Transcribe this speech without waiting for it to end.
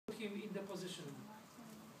the position.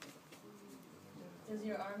 Does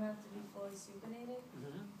your arm have to be fully supinated?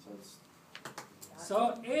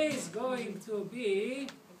 So is going to be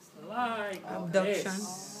like Abduction.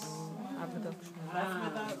 this. Abduction.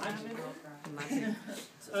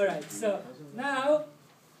 All right. So now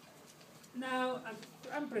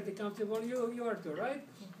I'm pretty comfortable. You are too, right?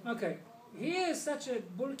 Okay. He has such a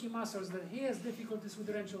bulky muscles that he has difficulties with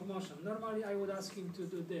range of motion. Normally, I would ask him to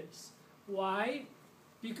do this. Why?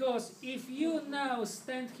 Because if you now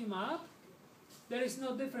stand him up, there is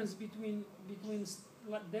no difference between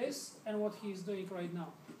this and what he is doing right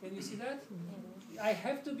now. Can you see that? I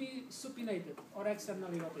have to be supinated or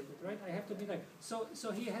externally rotated, right? I have to be like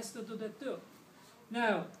so he has to do that too.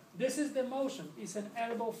 Now, this is the motion. It's an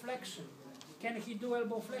elbow flexion. Can he do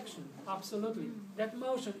elbow flexion? Absolutely. That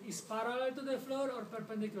motion is parallel to the floor or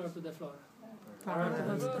perpendicular to the floor?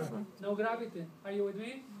 Parallel to the floor. No gravity. Are you with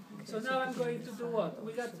me? So now I'm going to do what?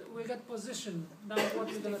 We got position. Now what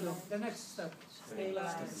we're gonna do? The next step.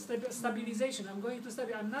 Stabilization. I'm going to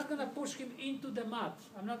stabilize. I'm not gonna push him into the mat.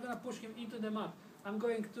 I'm not gonna push him into the mat. I'm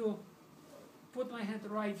going to put my hand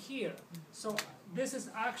right here. So this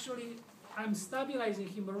is actually, I'm stabilizing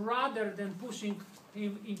him rather than pushing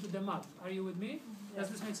him into the mat. Are you with me? Does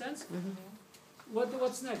this make sense?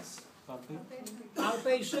 What's next?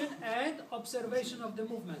 Palpation and observation of the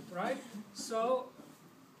movement, right? So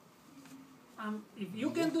if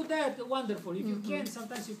you can do that, wonderful. If you can,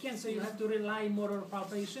 sometimes you can, so you have to rely more on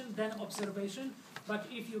palpation than observation. But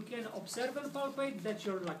if you can observe and palpate, that's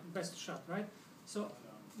your best shot, right? So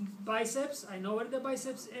biceps, I know where the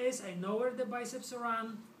biceps is, I know where the biceps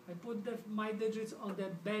run. I put my digits on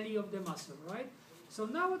the belly of the muscle, right? So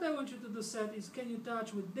now what I want you to do, Seth, is can you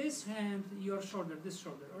touch with this hand your shoulder, this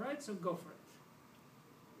shoulder, all right? So go for it.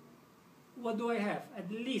 What do I have?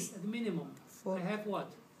 At least, at minimum, I have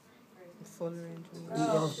what? Full range.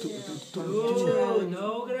 Two,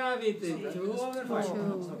 no gravity. 2 over 5.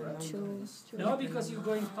 No, because you're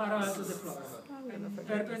going parallel to the floor.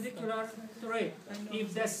 Perpendicular, 3.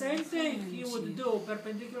 If the same thing he would do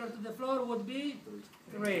perpendicular to the floor would be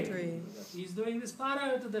 3. He's doing this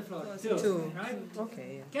parallel to the floor. 2. Right?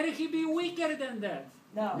 Okay. Can he be weaker than that?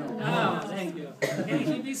 No. No, thank you. Can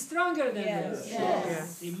he be stronger than this?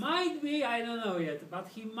 Yes. He might be, I don't know yet, but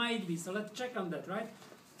he might be. So let's check on that, right?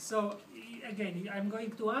 So again, I'm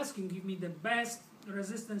going to ask you, give me the best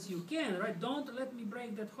resistance you can, right? Don't let me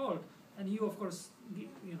break that hold. And you, of course,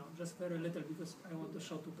 just very little because I want to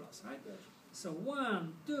show 2+, right? So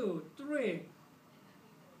 1, 2, 3.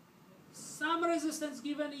 Some resistance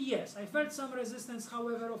given, yes. I felt some resistance,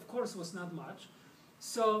 however, of course, was not much.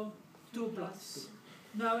 So 2+.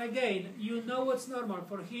 Now again, you know what's normal.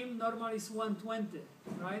 For him, normal is 120,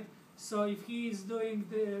 right? So if he is doing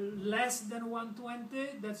the less than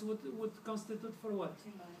 120, that's what would constitute for what?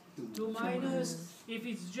 2 minus. If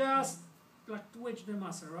it's just like twitch the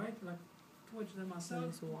muscle, right? Like twitch the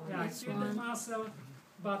muscle. Yeah, feel the muscle,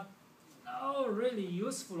 but no really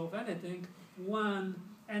useful of anything. 1,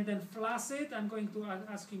 and then flaccid. I'm going to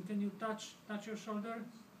ask him, can you touch your shoulder?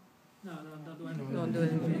 No, don't do anything. Don't do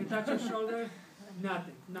anything. Can you touch your shoulder?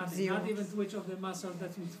 Nothing. Zero. Not even twitch of the muscle.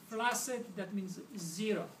 That means flaccid. That means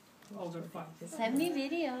 0 over 5. Send me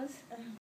videos.